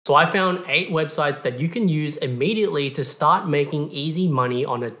So I found 8 websites that you can use immediately to start making easy money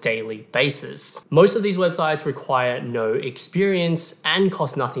on a daily basis. Most of these websites require no experience and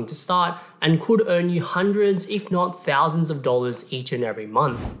cost nothing to start and could earn you hundreds if not thousands of dollars each and every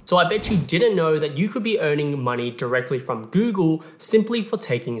month. So I bet you didn't know that you could be earning money directly from Google simply for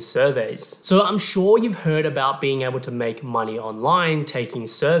taking surveys. So I'm sure you've heard about being able to make money online taking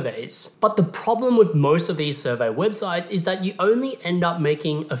surveys. But the problem with most of these survey websites is that you only end up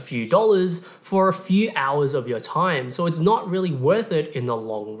making a few dollars for a few hours of your time. So it's not really worth it in the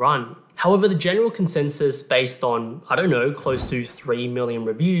long run. However, the general consensus based on, I don't know, close to 3 million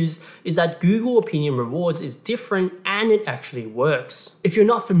reviews is that Google Opinion Rewards is different and it actually works. If you're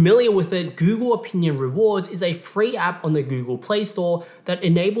not familiar with it, Google Opinion Rewards is a free app on the Google Play Store that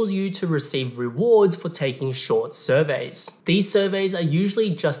enables you to receive rewards for taking short surveys. These surveys are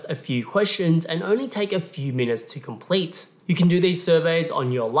usually just a few questions and only take a few minutes to complete. You can do these surveys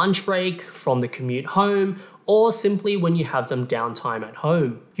on your lunch break, from the commute home, or simply when you have some downtime at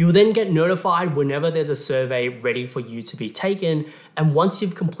home. You'll then get notified whenever there's a survey ready for you to be taken, and once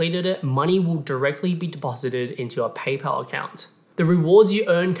you've completed it, money will directly be deposited into your PayPal account. The rewards you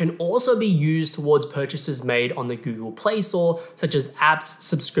earn can also be used towards purchases made on the Google Play Store, such as apps,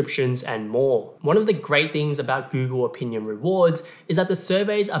 subscriptions, and more. One of the great things about Google Opinion Rewards is that the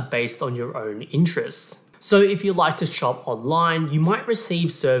surveys are based on your own interests. So if you like to shop online, you might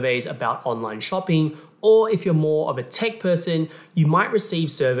receive surveys about online shopping, or if you're more of a tech person, you might receive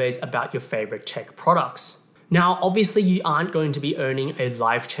surveys about your favorite tech products. Now, obviously you aren't going to be earning a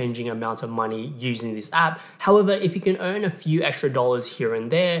life-changing amount of money using this app. However, if you can earn a few extra dollars here and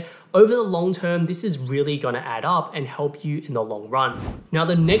there, over the long term, this is really gonna add up and help you in the long run. Now,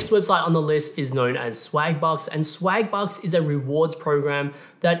 the next website on the list is known as Swagbucks, and Swagbucks is a rewards program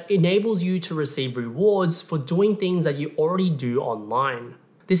that enables you to receive rewards for doing things that you already do online.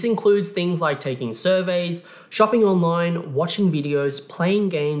 This includes things like taking surveys, shopping online, watching videos, playing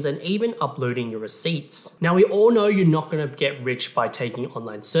games, and even uploading your receipts. Now, we all know you're not going to get rich by taking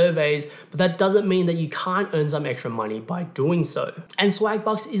online surveys, but that doesn't mean that you can't earn some extra money by doing so. And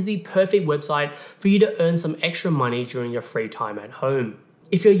Swagbucks is the perfect website for you to earn some extra money during your free time at home.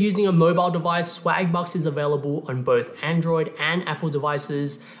 If you're using a mobile device, Swagbucks is available on both Android and Apple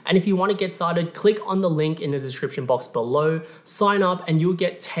devices. And if you want to get started, click on the link in the description box below, sign up, and you'll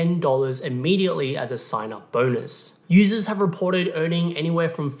get $10 immediately as a sign up bonus. Users have reported earning anywhere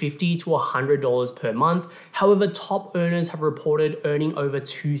from $50 to $100 per month. However, top earners have reported earning over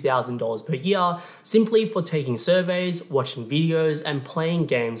 $2,000 per year simply for taking surveys, watching videos, and playing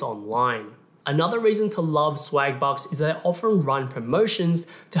games online. Another reason to love Swagbucks is they often run promotions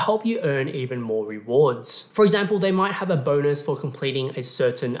to help you earn even more rewards. For example, they might have a bonus for completing a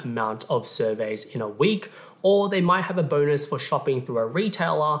certain amount of surveys in a week, or they might have a bonus for shopping through a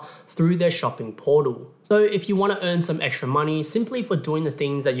retailer through their shopping portal. So if you want to earn some extra money simply for doing the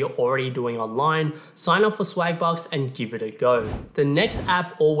things that you're already doing online, sign up for Swagbucks and give it a go. The next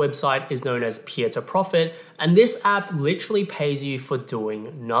app or website is known as Peer to Profit, and this app literally pays you for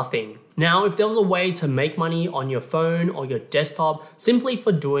doing nothing. Now, if there was a way to make money on your phone or your desktop simply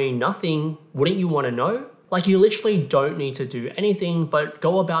for doing nothing, wouldn't you want to know? Like, you literally don't need to do anything but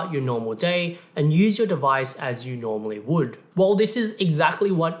go about your normal day and use your device as you normally would. Well, this is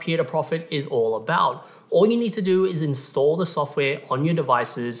exactly what Peer to Profit is all about. All you need to do is install the software on your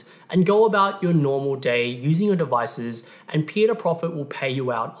devices and go about your normal day using your devices, and Peer to Profit will pay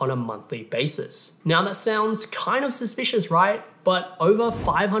you out on a monthly basis. Now, that sounds kind of suspicious, right? But over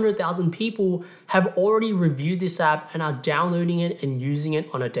 500,000 people have already reviewed this app and are downloading it and using it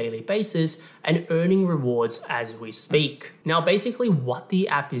on a daily basis and earning rewards as we speak. Now, basically what the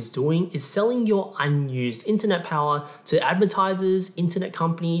app is doing is selling your unused internet power to advertisers, internet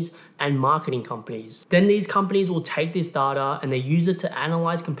companies, and marketing companies. Then these companies will take this data and they use it to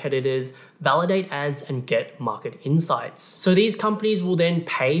analyze competitors, validate ads, and get market insights. So these companies will then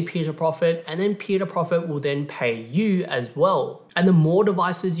pay Peer to Profit, and then Peer to Profit will then pay you as well. And the more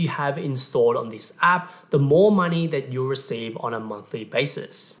devices you have installed on this app, the more money that you'll receive on a monthly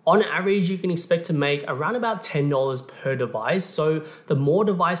basis. On average, you can expect to make around about $10 per device. So the more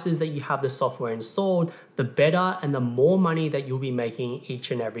devices that you have the software installed, the better and the more money that you'll be making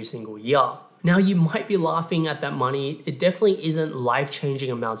each and every single year. Now, you might be laughing at that money. It definitely isn't life-changing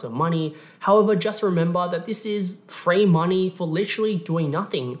amounts of money. However, just remember that this is free money for literally doing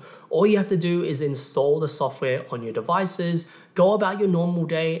nothing. All you have to do is install the software on your devices, go about your normal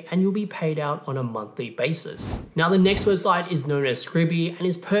day, and you'll be paid out on a monthly basis. Now, the next website is known as Scribie and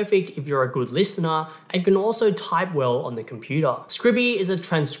is perfect if you're a good listener and can also type well on the computer. Scribie is a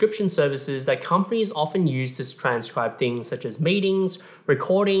transcription services that companies often use to transcribe things such as meetings,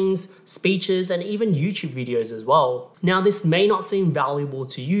 recordings, speeches, and even YouTube videos as well. Now, this may not seem valuable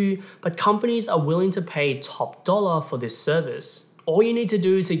to you, but companies are willing to pay top dollar for this service. All you need to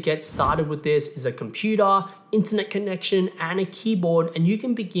do to get started with this is a computer, internet connection, and a keyboard, and you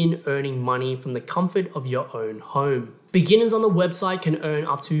can begin earning money from the comfort of your own home. Beginners on the website can earn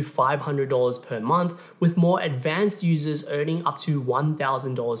up to $500 per month, with more advanced users earning up to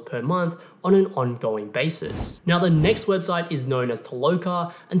 $1,000 per month on an ongoing basis. Now, the next website is known as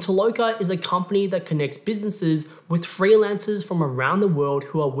Toloka, and Toloka is a company that connects businesses with freelancers from around the world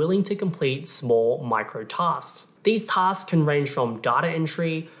who are willing to complete small micro tasks. These tasks can range from data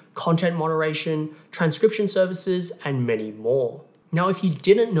entry, content moderation, transcription services, and many more. Now, if you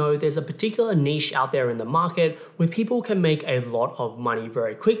didn't know, there's a particular niche out there in the market where people can make a lot of money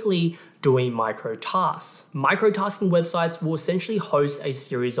very quickly doing micro tasks. Microtasking websites will essentially host a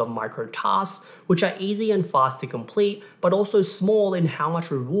series of micro tasks, which are easy and fast to complete, but also small in how much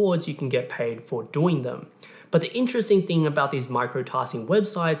rewards you can get paid for doing them. But the interesting thing about these microtasking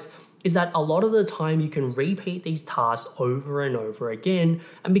websites is that a lot of the time you can repeat these tasks over and over again,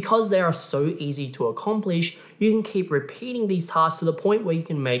 and because they are so easy to accomplish, you can keep repeating these tasks to the point where you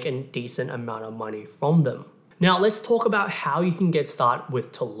can make a decent amount of money from them. Now, let's talk about how you can get started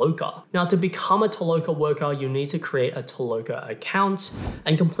with Toloka. Now, to become a Toloka worker, you need to create a Toloka account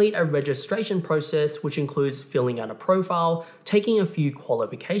and complete a registration process, which includes filling out a profile, taking a few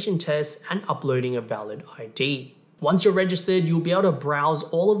qualification tests, and uploading a valid ID. Once you're registered, you'll be able to browse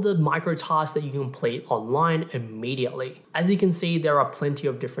all of the micro tasks that you complete online immediately. As you can see, there are plenty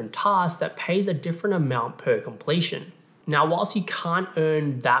of different tasks that pays a different amount per completion. Now, whilst you can't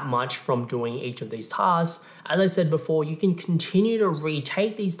earn that much from doing each of these tasks, as I said before, you can continue to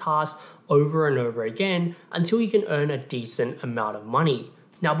retake these tasks over and over again until you can earn a decent amount of money.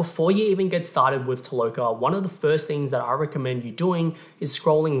 Now, before you even get started with Toloka, one of the first things that I recommend you doing is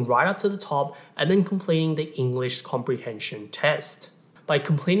scrolling right up to the top and then completing the English comprehension test. By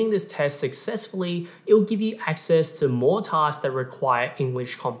completing this test successfully, it will give you access to more tasks that require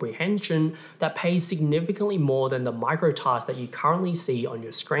English comprehension that pays significantly more than the micro tasks that you currently see on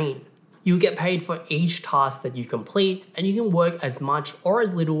your screen. You'll get paid for each task that you complete, and you can work as much or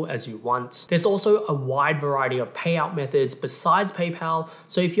as little as you want. There's also a wide variety of payout methods besides PayPal,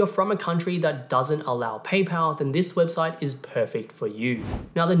 so if you're from a country that doesn't allow PayPal, then this website is perfect for you.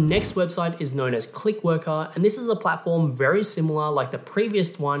 Now, the next website is known as Clickworker, and this is a platform very similar like the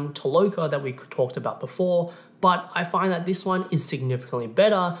previous one, Toloka, that we talked about before, but I find that this one is significantly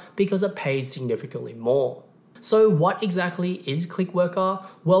better because it pays significantly more. So what exactly is Clickworker?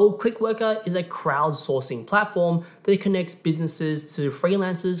 Well, Clickworker is a crowdsourcing platform that connects businesses to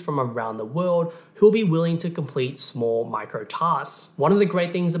freelancers from around the world who will be willing to complete small micro tasks. One of the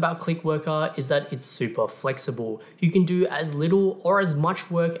great things about Clickworker is that it's super flexible. You can do as little or as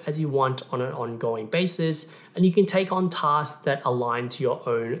much work as you want on an ongoing basis, and you can take on tasks that align to your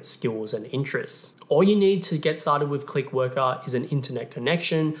own skills and interests. All you need to get started with Clickworker is an internet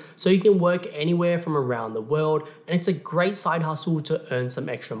connection, so you can work anywhere from around the world, and it's a great side hustle to earn some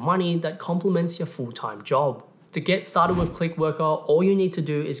extra money that complements your full-time job. To get started with Clickworker, all you need to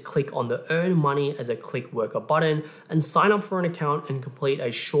do is click on the Earn Money as a Clickworker button and sign up for an account and complete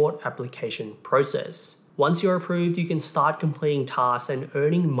a short application process. Once you're approved, you can start completing tasks and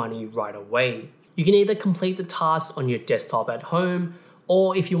earning money right away. You can either complete the tasks on your desktop at home,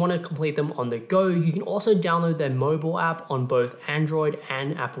 or if you want to complete them on the go, you can also download their mobile app on both Android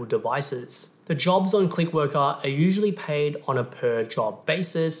and Apple devices. The jobs on Clickworker are usually paid on a per job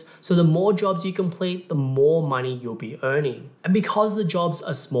basis, so the more jobs you complete, the more money you'll be earning. And because the jobs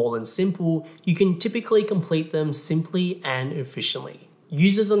are small and simple, you can typically complete them simply and efficiently.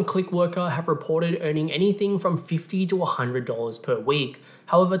 Users on Clickworker have reported earning anything from $50 to $100 per week.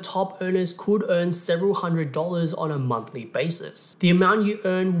 However, top earners could earn several $100s on a monthly basis. The amount you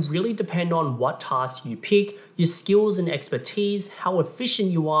earn really depends on what tasks you pick, your skills and expertise, how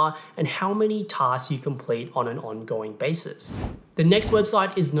efficient you are, and how many tasks you complete on an ongoing basis. The next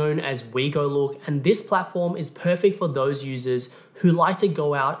website is known as WeGoLook, and this platform is perfect for those users who like to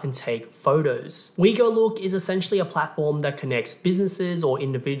go out and take photos. WeGoLook is essentially a platform that connects businesses or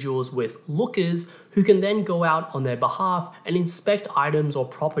individuals with lookers who can then go out on their behalf and inspect items or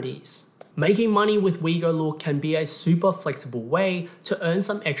properties. Making money with WeGoLook can be a super flexible way to earn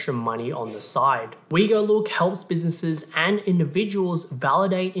some extra money on the side. WeGoLook helps businesses and individuals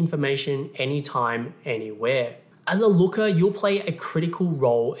validate information anytime, anywhere. As a looker, you'll play a critical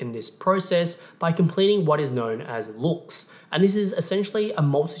role in this process by completing what is known as looks. And this is essentially a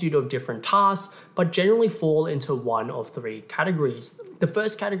multitude of different tasks, but generally fall into one of three categories. The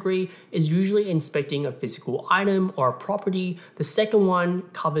first category is usually inspecting a physical item or a property. The second one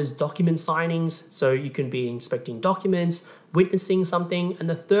covers document signings, so you can be inspecting documents, witnessing something. And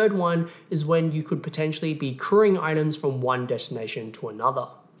the third one is when you could potentially be couriering items from one destination to another.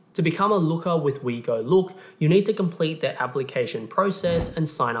 To become a looker with WeGoLook, you need to complete the application process and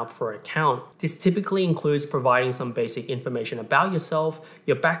sign up for an account. This typically includes providing some basic information about yourself,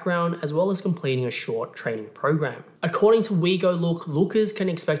 your background, as well as completing a short training program. According to WeGoLook, lookers can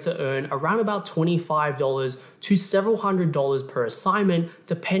expect to earn around about $25 to several $100s per assignment,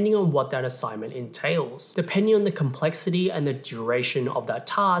 depending on what that assignment entails. Depending on the complexity and the duration of that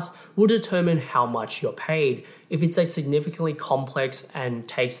task will determine how much you're paid. If it's a significantly complex and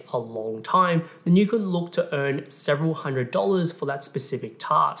takes a long time, then you could look to earn several $100s for that specific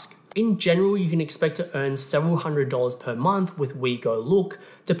task. In general, you can expect to earn several $100s per month with WeGoLook,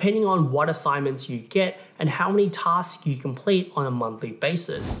 depending on what assignments you get and how many tasks you complete on a monthly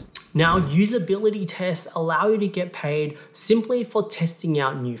basis. Now, usability tests allow you to get paid simply for testing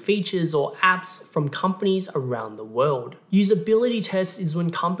out new features or apps from companies around the world. Usability tests is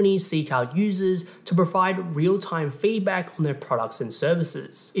when companies seek out users to provide real-time feedback on their products and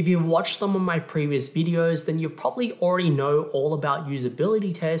services. If you've watched some of my previous videos, then you probably already know all about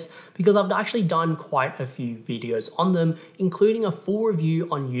usability tests because I've actually done quite a few videos on them, including a full review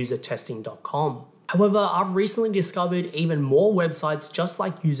on usertesting.com. However, I've recently discovered even more websites just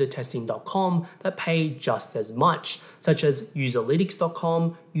like usertesting.com that pay just as much, such as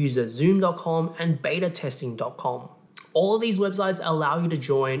userlytics.com, userzoom.com, and betatesting.com. All of these websites allow you to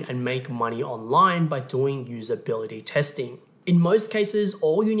join and make money online by doing usability testing. In most cases,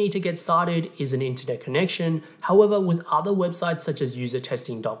 all you need to get started is an internet connection. However, with other websites such as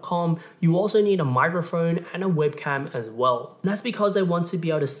usertesting.com, you also need a microphone and a webcam as well. And that's because they want to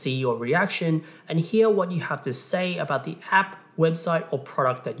be able to see your reaction and hear what you have to say about the app, website, or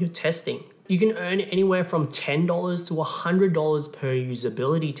product that you're testing. You can earn anywhere from $10 to $100 per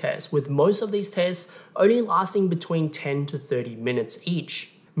usability test, with most of these tests only lasting between 10 to 30 minutes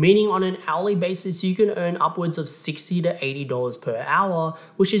each. Meaning on an hourly basis, you can earn upwards of $60 to $80 per hour,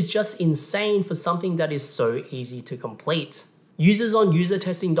 which is just insane for something that is so easy to complete. Users on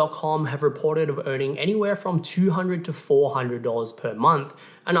usertesting.com have reported of earning anywhere from $200 to $400 per month,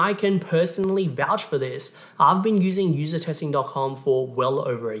 and I can personally vouch for this. I've been using usertesting.com for well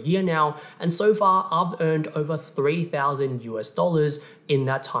over a year now, and so far I've earned over $3,000 US in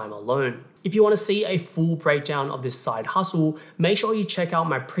that time alone. If you want to see a full breakdown of this side hustle, make sure you check out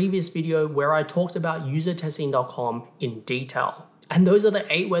my previous video where I talked about usertesting.com in detail. And those are the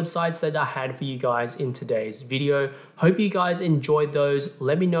 8 websites that I had for you guys in today's video. Hope you guys enjoyed those.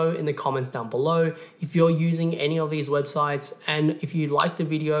 Let me know in the comments down below if you're using any of these websites. And if you liked the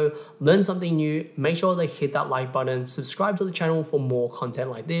video, learned something new, make sure to hit that like button, subscribe to the channel for more content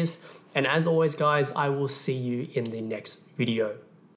like this. And as always, guys, I will see you in the next video.